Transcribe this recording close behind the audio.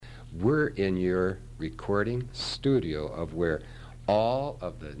We're in your recording studio of where all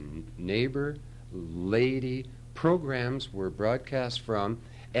of the neighbor lady programs were broadcast from.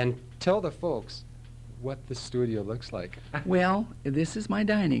 And tell the folks what the studio looks like. Well, this is my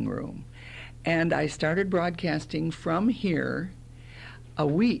dining room. And I started broadcasting from here a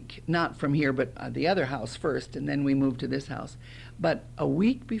week, not from here, but the other house first, and then we moved to this house. But a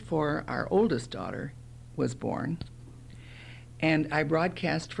week before our oldest daughter was born, and I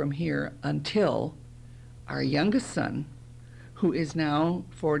broadcast from here until our youngest son, who is now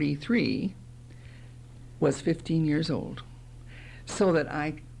 43, was 15 years old. So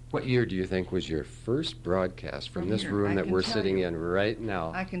that What year do you think was your first broadcast from this room that we're sitting in right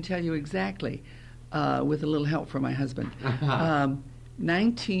now? I can tell you exactly, with a little help from my husband.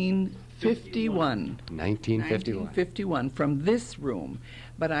 1951. 1951 from this room.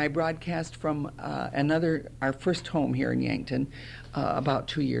 But I broadcast from our first home here in Yankton about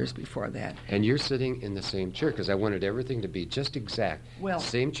 2 years before that. And you're sitting in the same chair, because I wanted everything to be just exact. Well,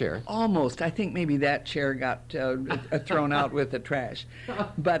 same chair. Almost. I think maybe that chair got thrown out with the trash.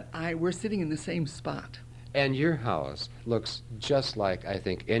 But we're sitting in the same spot. And your house looks just like I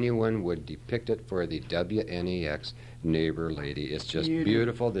think anyone would depict it for the WNAX neighbor lady. It's just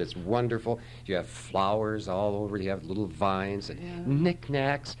beautiful. It's wonderful. You have flowers all over. You have little vines and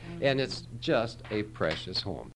knickknacks. And it's just a precious home.